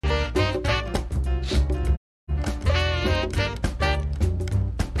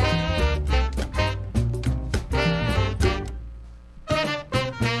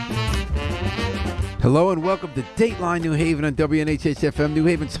Hello and welcome to Dateline New Haven on WNHH-FM, New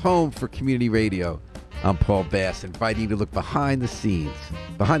Haven's home for community radio. I'm Paul Bass, inviting you to look behind the scenes,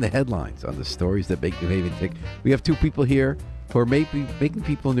 behind the headlines on the stories that make New Haven tick. We have two people here who are making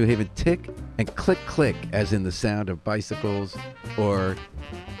people in New Haven tick and click, as in the sound of bicycles, or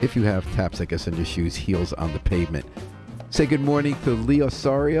if you have taps, I guess, on your shoes, heels on the pavement. Say good morning to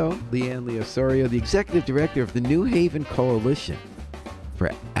Leanne Leosario, the Executive Director of the New Haven Coalition for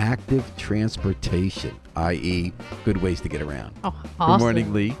Active Transportation, i.e. good ways to get around. Oh, awesome. Good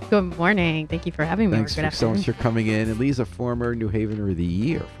morning, Lee. Good morning. Thank you for having me. Thanks so much for coming in. And Lee's a former New Havener of the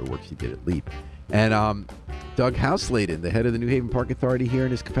Year for work she did at LEAP. And Doug Houselayden, the head of the New Haven Park Authority, here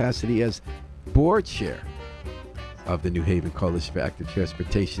in his capacity as board chair of the New Haven Coalition for Active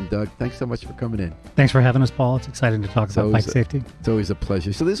Transportation. Doug, thanks so much for coming in. Thanks for having us, Paul. It's exciting to talk about bike safety. It's always a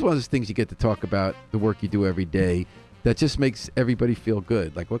pleasure. So this is one of those things you get to talk about, the work you do every day, that just makes everybody feel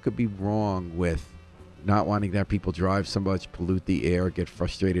good. Like, what could be wrong with not wanting to have people drive so much, pollute the air, get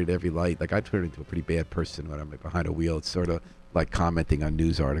frustrated at every light? Like, I turn into a pretty bad person when I'm behind a wheel. It's sort of like commenting on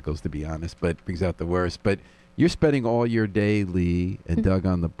news articles, to be honest, but it brings out the worst. But you're spending all your day, Lee and Doug,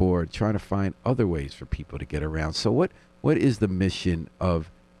 on the board trying to find other ways for people to get around. So what is the mission of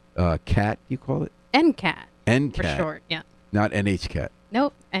CAT, you call it? NCAT. NCAT. For short, yeah. Not NHCAT.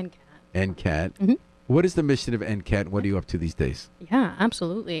 Nope, NCAT. NCAT. Mm-hmm. What is the mission of NCAT? What are you up to these days? Yeah,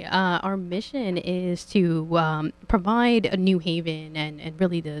 absolutely. Our mission is to provide New Haven and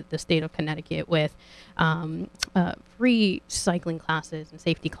really the state of Connecticut with free cycling classes and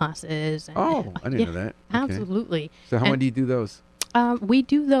safety classes. And, I didn't know that. Okay. Absolutely. So when do you do those? We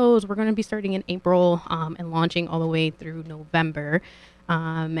do those. We're going to be starting in April and launching all the way through November.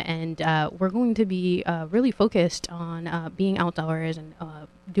 And we're going to be really focused on being outdoors and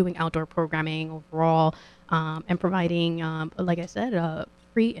doing outdoor programming overall and providing, like I said,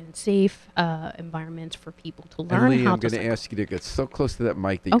 free and safe environments for people to learn and Lee, how I'm to going to ask you to get so close to that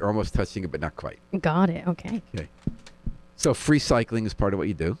mic that you're almost touching it, but not quite. Got it. Okay. So free cycling is part of what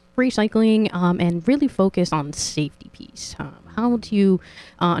you do? Free cycling and really focus on safety piece. How to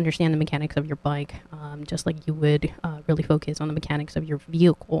understand the mechanics of your bike, just like you would really focus on the mechanics of your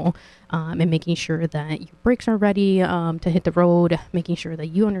vehicle, and making sure that your brakes are ready to hit the road, making sure that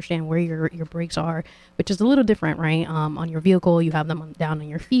you understand where your brakes are, which is a little different, right? On your vehicle, you have them down on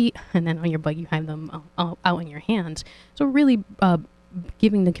your feet, and then on your bike, you have them out in your hands. So really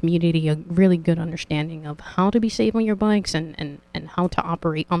giving the community a really good understanding of how to be safe on your bikes and how to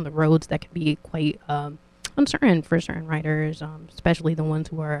operate on the roads that can be quite uncertain for certain riders, especially the ones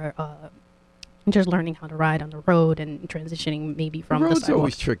who are just learning how to ride on the road and transitioning maybe from the sidewalk. The road's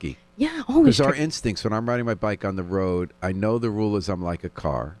always tricky. Yeah, always tricky. Because our instincts, when I'm riding my bike on the road, I know the rule is I'm like a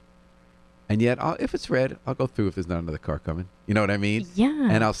car. And yet, if it's red, I'll go through if there's not another car coming. You know what I mean? Yeah.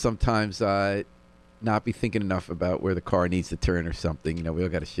 And I'll sometimes not be thinking enough about where the car needs to turn or something. You know, we all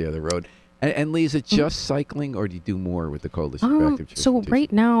got to share the road. And Lee, is it just cycling, or do you do more with the Coalition for Active Transportation? So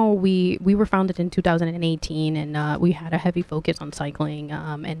right now, we were founded in 2018, and we had a heavy focus on cycling.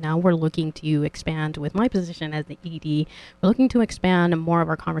 And now we're looking to expand with my position as the ED. We're looking to expand more of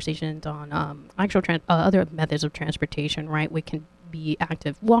our conversations on actual other methods of transportation, right? We can be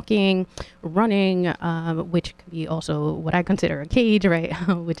active walking, running, which can be also what I consider a cage, right?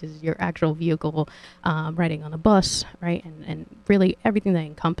 Which is your actual vehicle, riding on a bus, right? And really everything that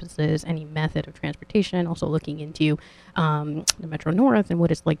encompasses any method of transportation, also looking into the Metro North and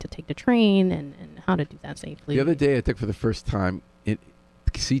what it's like to take the train and how to do that safely. The other day I took for the first time,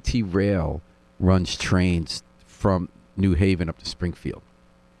 CT Rail runs trains from New Haven up to Springfield.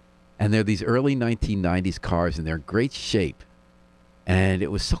 And they're these early 1990s cars, and they're in great shape. And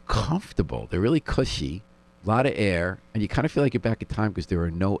it was so comfortable. They're really cushy, a lot of air, and you kind of feel like you're back in time because there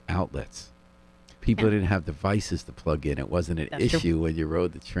are no outlets. People didn't have devices to plug in. It wasn't an issue when you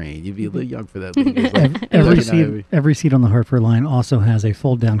rode the train. You'd be a little young for that. Every seat on the Hartford line also has a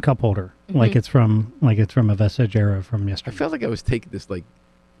fold-down cup holder, like it's from a Vestige era from yesterday. I felt like I was taking this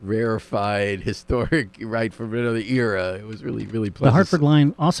rarefied, historic ride from another era. It was really, really pleasant. The Hartford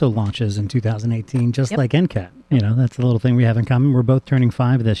line also launches in 2018, just like NCAT. You know, that's a little thing we have in common. We're both turning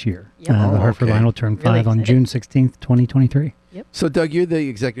 5 this year. Yep. The Hartford line will turn 5 on June 16th, 2023. Yep. So, Doug, you're the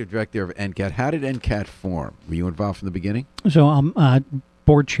executive director of NCAT. How did NCAT form? Were you involved from the beginning? So I'm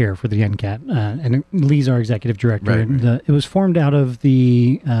board chair for the NCAT, and Lee's our executive director. Right. And, it was formed out of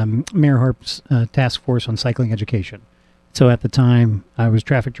the Mayor Harp's task force on cycling education. So at the time, I was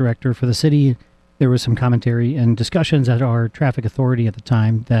traffic director for the city. There was some commentary and discussions at our traffic authority at the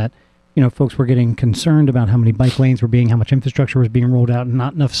time that, you know, folks were getting concerned about how many bike lanes were being, how much infrastructure was being rolled out, and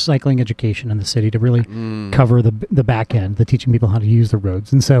not enough cycling education in the city to really cover the back end, the teaching people how to use the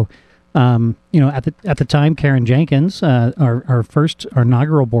roads. And so At the time, Karen Jenkins, our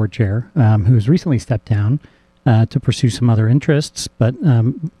inaugural board chair, who has recently stepped down to pursue some other interests, but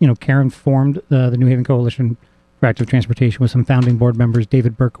Karen formed the New Haven Coalition for Active Transportation with some founding board members: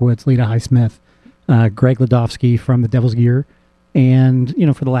 David Berkowitz, Lita Highsmith, Greg Ladovsky from the Devil's Gear, and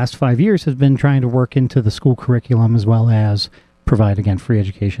for the last 5 years has been trying to work into the school curriculum as well as provide, again, free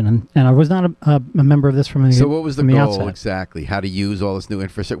education. And I was not a member of this from the So what was the goal outset. exactly? How to use all this new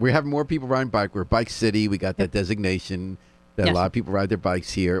infrastructure? We're having more people riding bike. We're a bike city. We got that designation that a lot of people ride their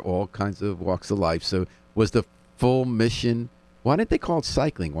bikes here, all kinds of walks of life. So was the full mission, why didn't they call it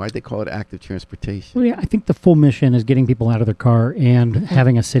cycling? Why did they call it active transportation? Well, yeah, I think the full mission is getting people out of their car and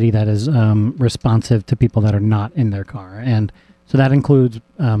having a city that is responsive to people that are not in their car. And so that includes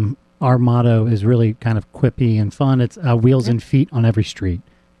our motto is really kind of quippy and fun. It's wheels and feet on every street.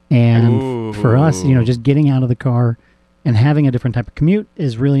 And for us, just getting out of the car and having a different type of commute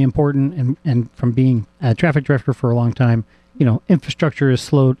is really important. And from being a traffic director for a long time, infrastructure is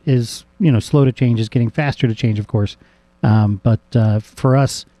slow to change, is getting faster to change, of course. But for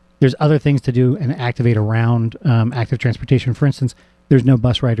us, there's other things to do and activate around active transportation. For instance, there's no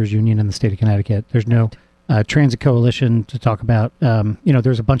bus riders union in the state of Connecticut. There's no transit coalition to talk about.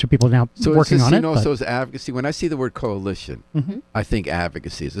 There's a bunch of people now working on it. So it's advocacy. When I see the word coalition, I think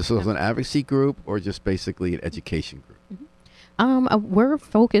advocacy. Is this an advocacy group or just basically an education group? We're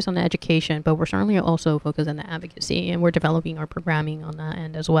focused on the education, but we're certainly also focused on the advocacy, and we're developing our programming on that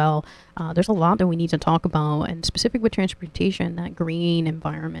end as well. There's a lot that we need to talk about, and specific with transportation, that green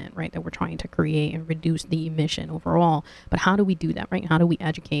environment, right, that we're trying to create and reduce the emission overall. But how do we do that, right? How do we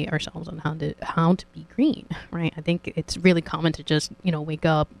educate ourselves on how to be green, right? I think it's really common to just, wake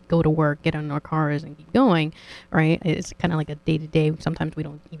up, go to work, get in our cars and keep going, right? It's kind of like a day-to-day. Sometimes we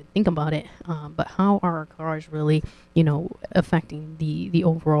don't even think about it. But how are our cars really, affecting the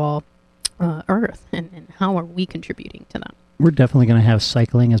overall earth, and how are we contributing to that? We're definitely going to have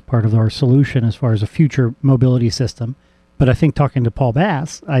cycling as part of our solution as far as a future mobility system. But I think, talking to Paul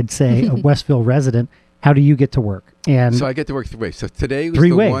Bass, I'd say a Westville resident, how do you get to work? And so I get to work 3 ways. So today was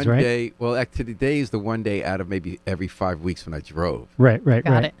one day. Well, today is the one day out of maybe every 5 weeks when I drove. Right.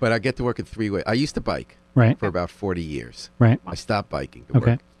 Got it. But I get to work in 3 ways. I used to bike for about 40 years. Right. I stopped biking to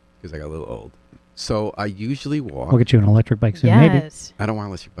work because I got a little old. So I usually walk. We'll get you an electric bike soon, yes. maybe. I don't want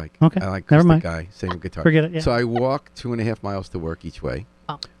an electric bike. Okay. I like Never mind. guy, same guitar. Forget it, yeah. So I walk 2.5 miles to work each way.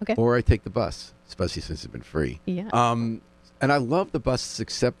 Oh, okay. Or I take the bus, especially since it's been free. Yeah. And I love the buses,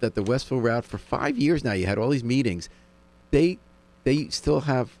 except that the Westville route, for 5 years now, you had all these meetings. They still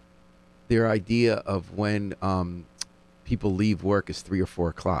have their idea of when people leave work is 3 or 4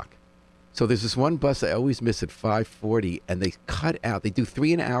 o'clock. So there's this one bus I always miss at 5:40, and they cut out. They do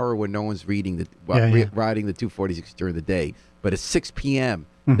 3 an hour when no one's riding the 246 during the day. But at 6 p.m.,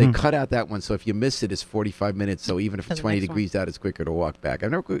 they cut out that one. So if you miss it, it's 45 minutes. So even if it's 20 degrees out, it's quicker to walk back.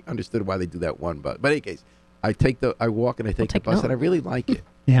 I've never understood why they do that one bus. But in any case, I walk and I take the bus, and I really like it.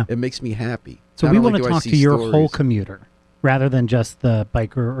 Yeah. It makes me happy. So Not we only want to do I talk see to your stories- whole commuter rather than just the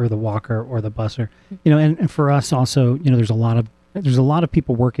biker or the walker or the busser. And for us also, there's a lot of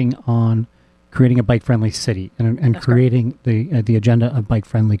people working on creating a bike-friendly city and creating the agenda of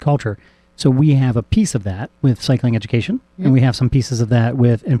bike-friendly culture. So we have a piece of that with cycling education, and we have some pieces of that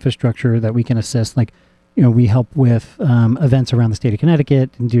with infrastructure that we can assist. Like, we help with events around the state of Connecticut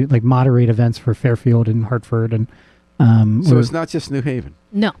and do moderate events for Fairfield and Hartford. And so it's not just New Haven.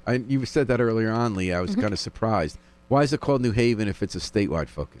 No. You said that earlier on, Lee. I was kind of surprised. Why is it called New Haven if it's a statewide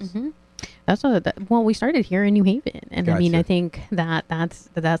focus? Well, we started here in New Haven, and I mean, Gotcha. I think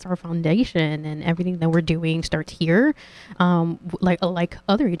that's our foundation, and everything that we're doing starts here, like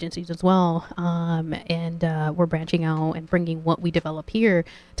other agencies as well. And we're branching out and bringing what we develop here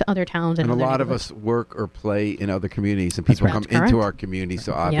to other towns And a other lot of neighborhoods. us work or play in other communities, and people come Correct. into our community,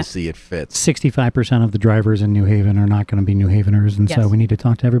 so obviously it fits. 65% of the drivers in New Haven are not going to be New Haveners, and so Yes. we need to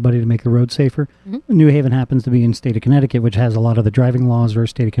talk to everybody to make the road safer. New Haven happens to be in state of Connecticut, which has a lot of the driving laws versus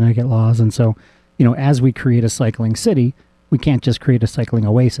state of Connecticut laws, and so, as we create a cycling city, we can't just create a cycling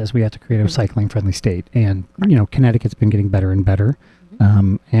oasis. We have to create a cycling-friendly state, and Connecticut's been getting better and better,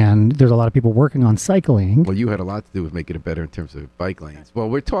 and there's a lot of people working on cycling. Well, you had a lot to do with making it better in terms of bike lanes. Well,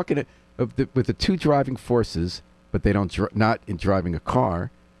 we're talking with the two driving forces, but they don't not in driving a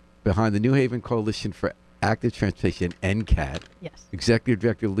car, behind the New Haven Coalition for Active Transportation, NCAT. Yes. Executive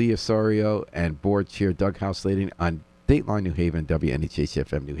Director Lee Osorio and Board Chair Doug Houseladen on Dateline New Haven,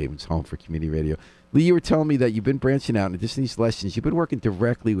 WNHH-FM New Haven's home for community radio. Lee, you were telling me that you've been branching out. In addition to these lessons, you've been working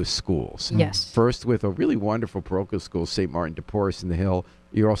directly with schools. Yes. First with a really wonderful parochial school, St. Martin de Porres in the Hill,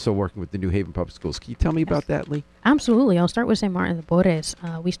 You're also working with the New Haven Public Schools. Can you tell me about that, Lee? Absolutely. I'll start with St. Martin de Porres.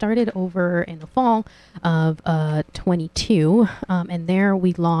 We started over in the fall of 22, and there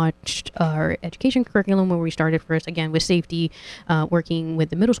we launched our education curriculum where we started first, again, with safety, working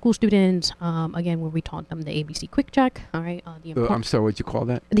with the middle school students, again, where we taught them the ABC Quick Check, all right? I'm sorry, what'd you call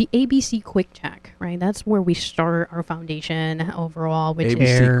that? The ABC Quick Check, right? That's where we start our foundation overall, which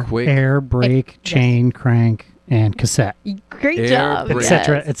ABC is... Quick. Air, brake, Yes. chain, crank, and cassette, Great Air, job. brake,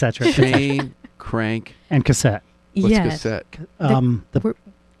 etc., etc., Chain, crank. and cassette. What's Yes. cassette? The Go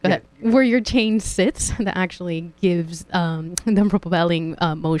ahead. Where your chain sits, that actually gives the propelling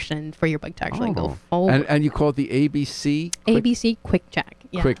motion for your bike to actually go forward. And you call it the ABC? ABC Quick Check.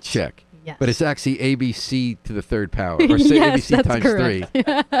 Yes. Quick Check. Yes. But it's actually ABC to the third power, or say Yes, ABC that's times correct. 3.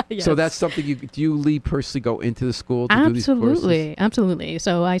 Yes. So that's something do you, Lee, personally go into the school to do these courses? Absolutely.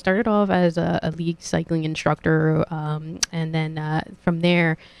 So I started off as a league cycling instructor, and then from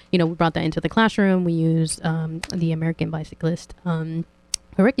there, we brought that into the classroom. We used the American Bicyclist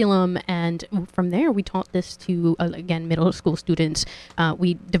curriculum, and from there we taught this to again middle school students.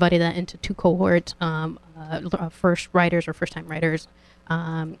 We divided that into 2 cohorts, first riders or first time riders,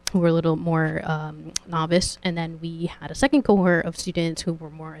 who were a little more novice, and then we had a second cohort of students who were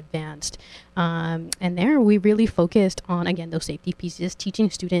more advanced, and there we really focused on, again, those safety pieces, teaching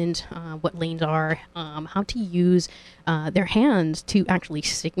students what lanes are, how to use their hands to actually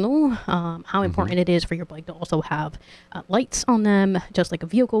signal, how important it is for your bike to also have lights on them, just like a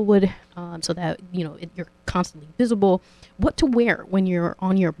vehicle would, so that you're constantly visible, what to wear when you're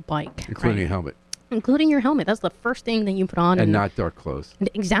on your bike, Including right? a helmet. Including your helmet. That's the first thing that you put on. And not dark clothes.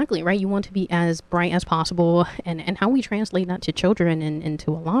 Exactly, right? You want to be as bright as possible. And how we translate that to children and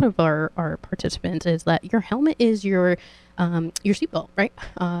to a lot of our participants is that your helmet is your seatbelt, right?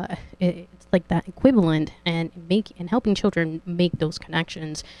 It's like that equivalent, and helping children make those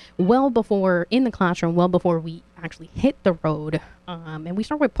connections well before, in the classroom, well before we actually hit the road. And we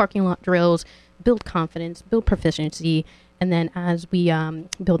start with parking lot drills, build confidence, build proficiency, and then as we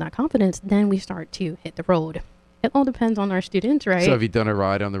build that confidence, then we start to hit the road. It all depends on our students, right? So have you done a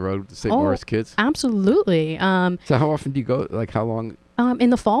ride on the road with the St. Morris kids? Absolutely. So how often do you go? Like how long? In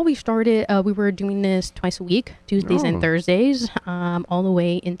the fall, we started, we were doing this twice a week, Tuesdays and Thursdays, all the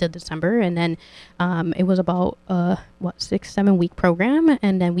way into December. And then it was about, 6-7 week program.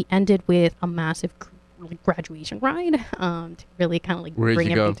 And then we ended with a massive graduation ride to really kind of Where'd bring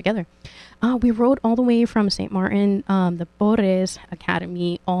you everything go? together. We rode all the way from St. Martin, the Porres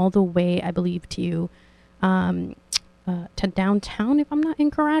Academy, all the way, I believe, to downtown, if I'm not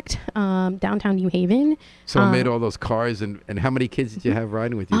incorrect, downtown New Haven. So I made all those cars, and how many kids did you have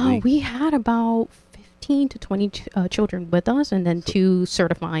riding with you, Lee? We had about 15 to 20 children with us, and then 2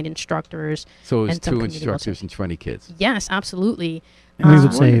 certified instructors. So it was and some 2 community instructors and 20 kids. Yes, absolutely. And we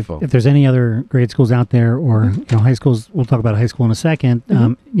would say Wonderful. if there's any other grade schools out there, or high schools, we'll talk about high school in a second.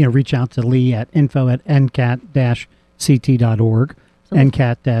 Reach out to Lee at info@ncat-ct.org,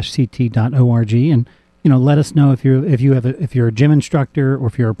 ncat-ct.org, and let us know if you're a gym instructor, or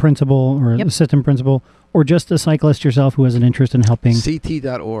if you're a principal or an assistant principal, or just a cyclist yourself who has an interest in helping.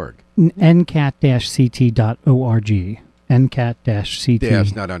 CT.org. ncat-ct.org. ncat-ct.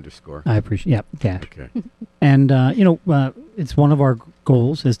 Dash, not underscore. I appreciate. Yeah, dash. Okay. And it's one of our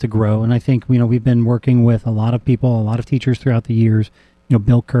goals is to grow, and I think we've been working with a lot of people, a lot of teachers throughout the years.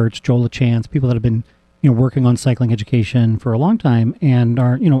 Bill Kurtz, Joel LaChance, people that have been working on cycling education for a long time, and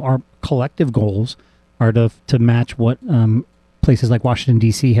our collective goals are to match what places like Washington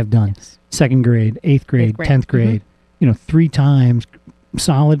D.C. have done. Yes. 2nd grade, 8th grade, 10th grade, 3 times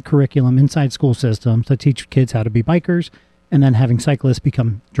solid curriculum inside school systems to teach kids how to be bikers, and then having cyclists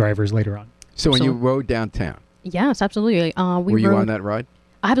become drivers later on. So when you rode downtown, Yes, absolutely. were you on that ride?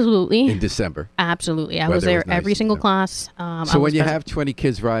 Absolutely. In December. Absolutely. I Weather was there was nice, every single yeah. class. So when you have 20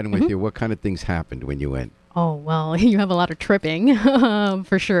 kids riding with you, what kind of things happened when you went? Oh, well, you have a lot of tripping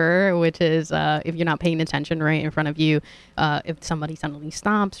for sure, which is if you're not paying attention right in front of you, if somebody suddenly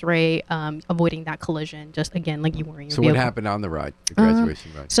stops, right, avoiding that collision, just again, like you were in your So vehicle. what happened on the ride, the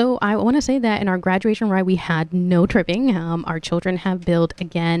graduation ride? So I want to say that in our graduation ride, we had no tripping. Our children have built,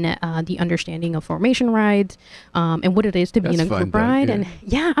 again, the understanding of formation rides and what it is to be in That's a fun, group though, ride. yeah. And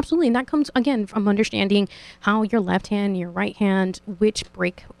yeah, absolutely. And that comes, again, from understanding how your left hand and your right hand, which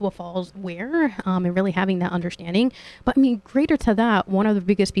brake falls where, and really having that understanding. But I mean, greater to that, one of the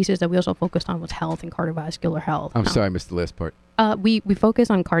biggest pieces that we also focused on was health and cardiovascular health. I'm sorry, I missed the last part. We focus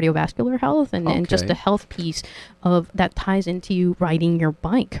on cardiovascular health and just Okay. the health piece of that ties into riding your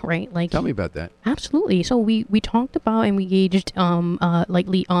bike, right? Like, Tell me about that. absolutely. So we talked about and we gauged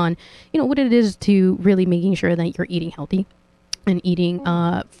lightly on, what it is to really making sure that you're eating healthy. and eating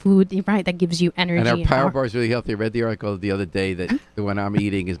food, right, that gives you energy. And our power power. bar is really healthy. I read the article the other day that the one I'm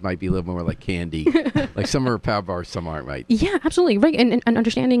eating might be a little more like candy. Like some are power bars, some aren't, right? Yeah, absolutely. Right. And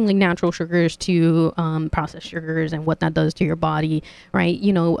understanding like natural sugars to processed sugars and what that does to your body, right?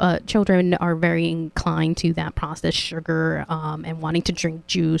 Children are very inclined to that processed sugar and wanting to drink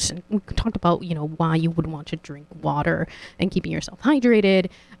juice. And we talked about, why you would want to drink water and keeping yourself hydrated.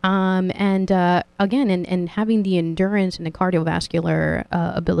 And having the endurance and the cardiovascular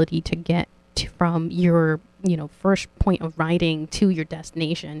ability to get from your first point of riding to your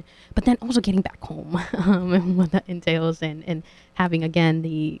destination, but then also getting back home and what that entails, and having again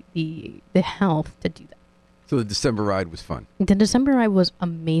the health to do that. So the December ride was fun. The December ride was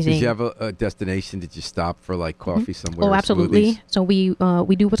amazing. Did you have a destination? Did you stop for like coffee somewhere? Oh, or absolutely. smoothies? So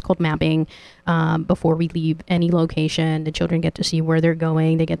we do what's called mapping before we leave any location. The children get to see where they're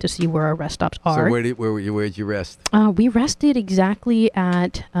going. They get to see where our rest stops are. So where'd you rest? We rested exactly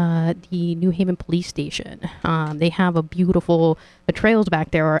at the New Haven Police Station. They have the trails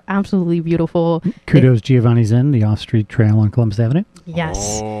back there are absolutely beautiful. Kudos Giovanni's Inn, the off-street trail on Columbus Avenue.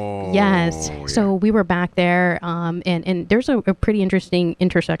 Yes. Oh, Yes. yeah. So we were back there, and there's a pretty interesting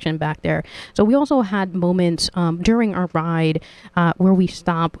intersection back there. So we also had moments during our ride where we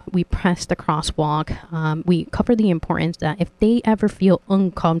stop, we press the crosswalk. We cover the importance that if they ever feel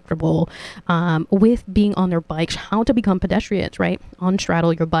uncomfortable with being on their bikes, how to become pedestrians, right?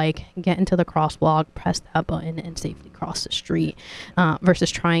 Unstraddle your bike, get into the crosswalk, press that button, and safely cross the street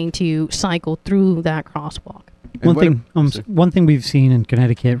versus trying to cycle through that crosswalk. One thing we've seen in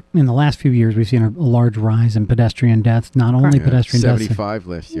Connecticut in the last few years, we've seen a large rise in pedestrian deaths. Not only Correct. pedestrian deaths, 75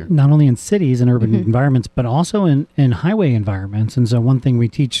 last year. not only in cities and urban environments, but also in highway environments. And so, one thing we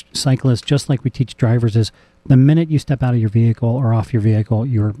teach cyclists, just like we teach drivers, is the minute you step out of your vehicle or off your vehicle,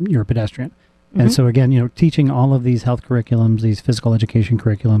 you're a pedestrian. And so, again, teaching all of these health curriculums, these physical education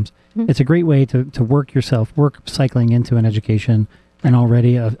curriculums, it's a great way to work cycling into an education and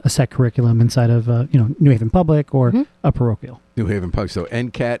already a set curriculum inside of New Haven Public or a parochial. New Haven Public. So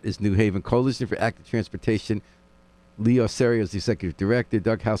NCAT is New Haven Coalition for Active Transportation. Lee Oserio is the executive director.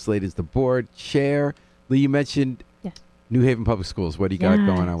 Doug Houselade is the board chair. Lee, you mentioned Yes. New Haven Public Schools. What do you got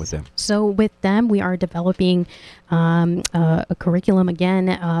going on with them? So with them, we are developing a curriculum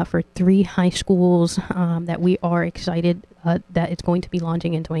again for 3 high schools that we are excited that it's going to be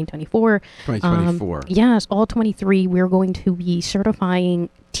launching in 2024. 2024. Yes, all 23. We're going to be certifying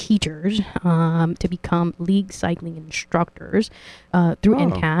teachers to become league cycling instructors through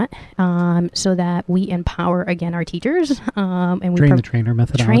NCAT so that we empower again our teachers and we Train the trainer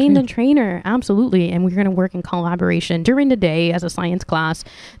methodology. Train the trainer, absolutely. And we're going to work in collaboration during the day as a science class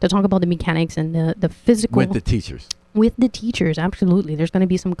to talk about the mechanics and the physical. With the teachers. With the teachers, absolutely. There's going to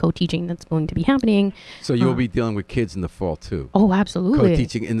be some co-teaching that's going to be happening. So you'll be dealing with kids in the fall too. Oh, absolutely.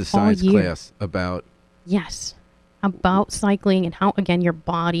 Co-teaching in the science class about. Yes. About cycling and how, again, your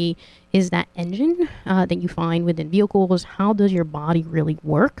body is that engine that you find within vehicles. How does your body really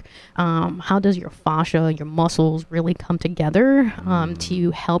work? How does your fascia, your muscles really come together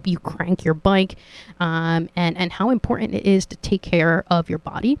to help you crank your bike? And how important it is to take care of your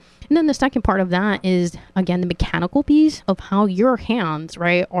body. And then the second part of that is, again, the mechanical piece of how your hands,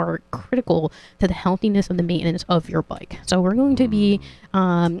 right, are critical to the healthiness and the maintenance of your bike. So we're going to be,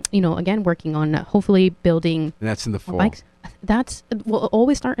 again, working on hopefully building. And that's in the fall. Bikes. We'll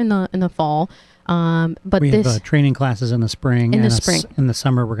always start in the fall. But we this have training classes in the spring. in the and spring. In the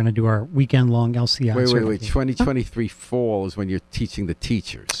summer, we're going to do our weekend-long LCI. Wait. certification. 2023 fall is when you're teaching the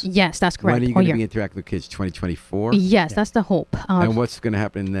teachers. Yes, that's correct. When are you going to be interacting with kids? 2024? Yes, that's the hope. And what's going to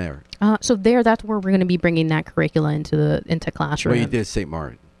happen there? So that's where we're going to be bringing that curricula into classroom. Well, you did St.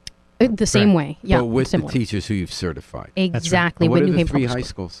 Martin. The same way, yeah. But with similar. the teachers who you've certified. Exactly. And what with are New the Haven 3 Public high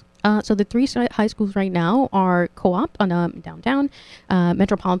Schools. schools? So the 3 high schools right now are Co-op on downtown,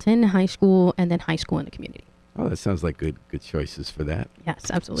 Metropolitan High School, and then high school in the community. Oh, that sounds like good choices for that.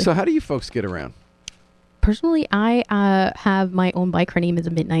 Yes, absolutely. So how do you folks get around? Personally, I have my own bike. Her name is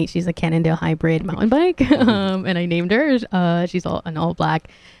a Midnight. She's a Cannondale hybrid mountain bike, and I named her. She's an all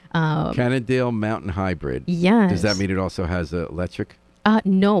black. Cannondale Mountain Hybrid. Yes. Does that mean it also has electric?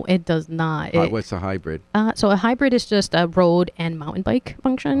 No, it does not. What's a hybrid? So a hybrid is just a road and mountain bike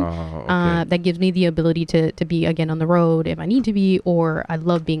function. Oh, okay. That gives me the ability to be again on the road if I need to be, or I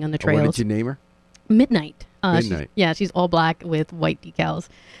love being on the trails. What did you name her? Midnight. Midnight. She's all black with white decals.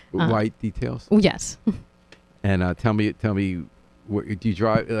 White details. Yes. And tell me Do you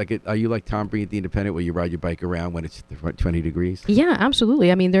drive are you like Tom Breen at the Independent, where you ride your bike around when it's 20 degrees? Yeah,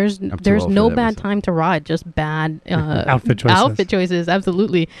 absolutely. I mean, there's old no for that bad myself. time to ride, just bad Outfit choices. Outfit choices,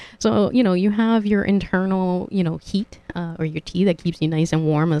 absolutely. So you have your internal heat or your tea that keeps you nice and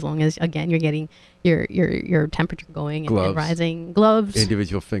warm, as long as again you're getting your temperature going and rising. Gloves,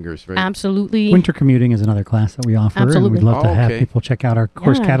 individual fingers, right? absolutely. Winter commuting is another class that we offer, Absolutely. and we'd love to have okay. people check out our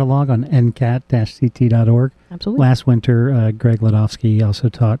course Yeah. catalog on ncat-ct.org. Absolutely. Last winter, Greg Ladovsky also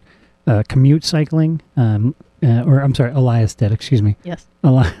taught commute cycling, Elias did, excuse me. Yes.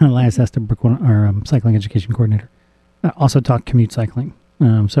 Elias Estabrook, our cycling education coordinator, also taught commute cycling.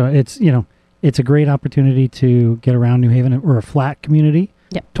 So it's a great opportunity to get around New Haven. We're a flat community.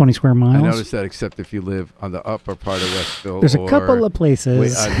 Yep. 20 square miles. I noticed that, except if you live on the upper part of Westville. There's a couple of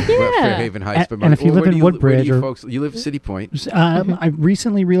places. Fairhaven Heights. And if you live in Woodbridge, you live City Point. I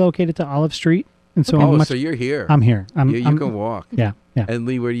recently relocated to Olive Street, and so so you're here. I'm here. You can walk. Yeah. And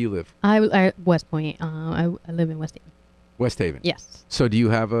Lee, where do you live? I West Point. I live in West Haven. West Haven. Yes. So do you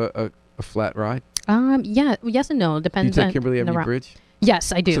have a flat ride? Yeah. Yes and no. Do you Depends take on Kimberly the Avenue route. Bridge?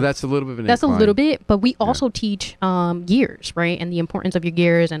 Yes, I do. So that's a little bit of an That's incline. a little bit, but we also teach gears, right? And the importance of your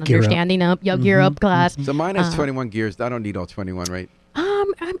gears and Gear up. understanding up. Yeah, gear up class. So mine has 21 gears. I don't need all 21, right?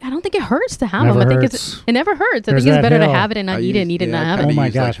 I don't think it hurts to have Never them. I think hurts. it never hurts. I There's think it's that better to hill. have it and not need it, need it yeah, not I have kinda it. Oh my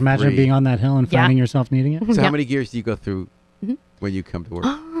use, like, gosh! Imagine 3. being on that hill and Yeah. finding yourself needing it. So Yeah. how many gears do you go through when you come to work?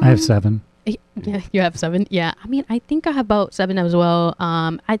 I have 7. Yeah, you have 7. Yeah, I mean, I think I have about 7 as well.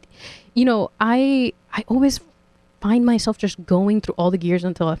 I always find myself just going through all the gears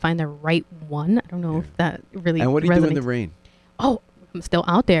until I find the right one. I don't know if that really. And what do you do in the resonates. rain? Oh, I'm still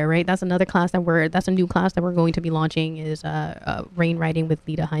out there, right? That's another class that's a new class that we're going to be launching is rain riding with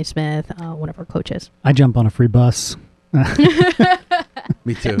Lita Highsmith, one of our coaches. I jump on a free bus.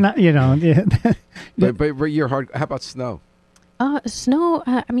 Me too. Not, yeah. But you're hard. How about snow? Snow,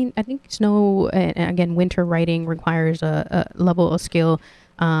 I mean, I think snow, again, winter riding requires a level of skill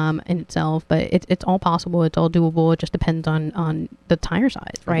in itself, but it's all possible. It's all doable. It just depends on the tire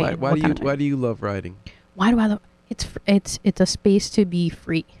size, right? Why do you love riding? Why do I love? It's a space to be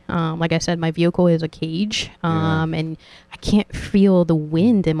free. Like I said, my vehicle is a cage, and I can't feel the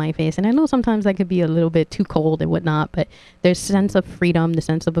wind in my face. And I know sometimes that could be a little bit too cold and whatnot, but there's a sense of freedom, the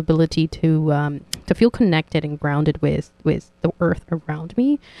sense of ability to feel connected and grounded with the earth around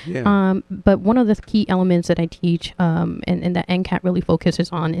me. Yeah. But one of the key elements that I teach, and that NCAT really focuses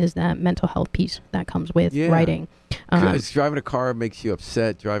on, is that mental health piece that comes with riding. Because driving a car makes you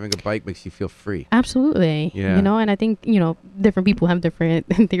upset. Driving a bike makes you feel free. Absolutely. Yeah. And I think, different people have different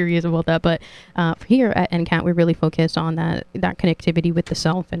theories about that. But for here at NCAT, we really focus on that connectivity with the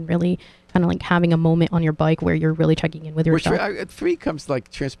self and really kind of like having a moment on your bike where you're really checking in with yourself. At 3 comes like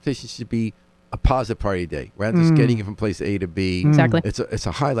transportation should be a positive part of your day, rather than just getting you from place A to B. Exactly. It's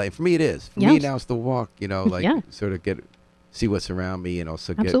a highlight. For me, it is. For me now, it's the walk. Sort of see what's around me and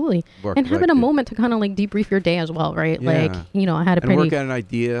also Absolutely. get more and having a collected. moment to kind of like debrief your day as well, right? Yeah. Like, I had a And pretty... work out an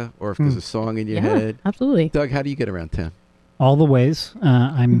idea, or if there's a song in your head. Absolutely. Doug, how do you get around town? All the ways.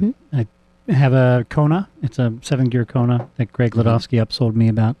 I have a Kona. It's a 7-gear Kona that Greg Ladovsky upsold me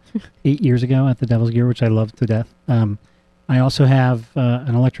about 8 years ago at the Devil's Gear, which I love to death. I also have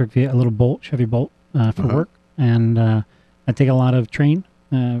an electric vehicle, a little Bolt, Chevy Bolt for work. And I take a lot of train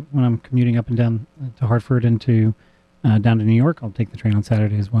when I'm commuting up and down to Hartford and down to New York. I'll take the train on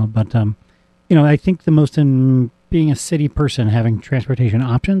Saturday as well. But, I think the most in being a city person, having transportation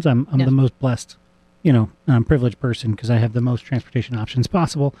options, I'm the most blessed, privileged person because I have the most transportation options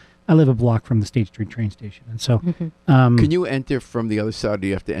possible. I live a block from the State Street train station. And so... Can you enter from the other side, or do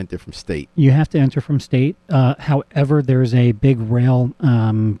you have to enter from state? You have to enter from state. However, there's a big rail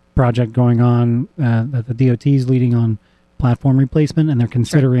project going on that the DOT is leading on platform replacement, and they're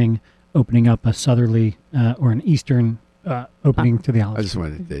considering opening up a southerly or an eastern opening to the Olive. I just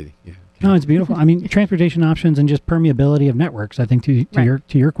wanted to date. Yeah. No, it's beautiful. I mean, transportation options and just permeability of networks. I think to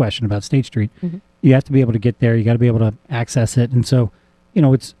your question about State Street, you have to be able to get there. You got to be able to access it, and so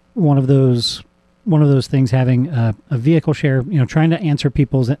it's one of those things. Having a vehicle share, trying to answer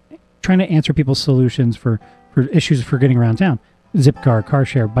people's solutions for issues for getting around town. Zipcar, car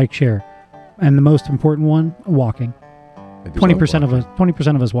share, bike share, and the most important one, walking. 20%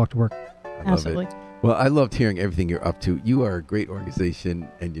 of us walk to work. Absolutely. Well, I loved hearing everything you're up to. You are a great organization,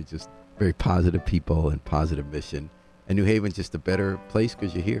 and you're just very positive people and positive mission. And New Haven's just a better place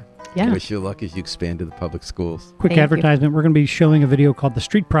because you're here. Yeah. I wish you luck as you expand to the public schools. Quick Thank you. advertisement. We're going to be showing a video called The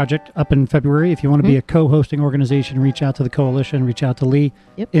Street Project up in February. If you want to be a co-hosting organization, reach out to the coalition, reach out to Lee.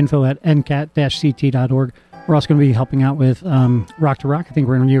 Yep. Info at ncat-ct.org. We're also going to be helping out with Rock to Rock. I think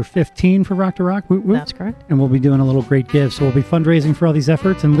we're in year 15 for Rock to Rock. Woot woot. That's correct. And we'll be doing a little great give. So we'll be fundraising for all these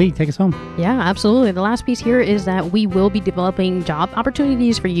efforts. And Lee, take us home. Yeah, absolutely. The last piece here is that we will be developing job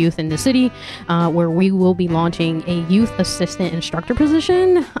opportunities for youth in the city, where we will be launching a youth assistant instructor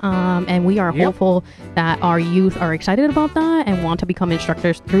position. And we are hopeful that our youth are excited about that and want to become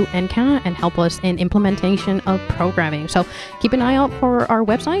instructors through NCAT and help us in implementation of programming. So keep an eye out for our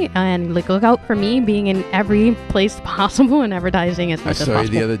website and look out for me being in every place possible and advertising as much as I saw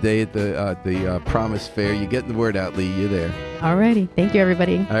possible. you the other day at the Promise Fair. You're getting the word out, Lee. You're there. Alrighty. Thank you,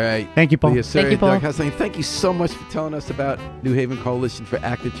 everybody. All right. Thank you, Paul. Leah, Sarah, Thank you, Paul. Doug Hustling, thank you so much for telling us about New Haven Coalition for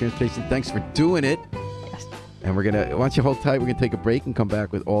Active Transportation. Thanks for doing it. Yes. And we're going to, why don't you hold tight? We're going to take a break and come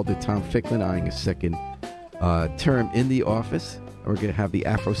back with Alder Tom Ficklin eyeing a second term in the office. We're going to have the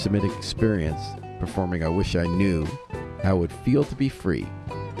Afro-Semitic Experience performing I Wish I Knew How It Would Feel to Be Free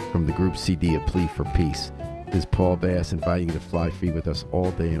from the group CD, A Plea for Peace. This is Paul Bass inviting you to fly free with us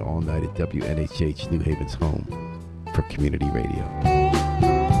all day and all night at WNHH, New Haven's home for community radio.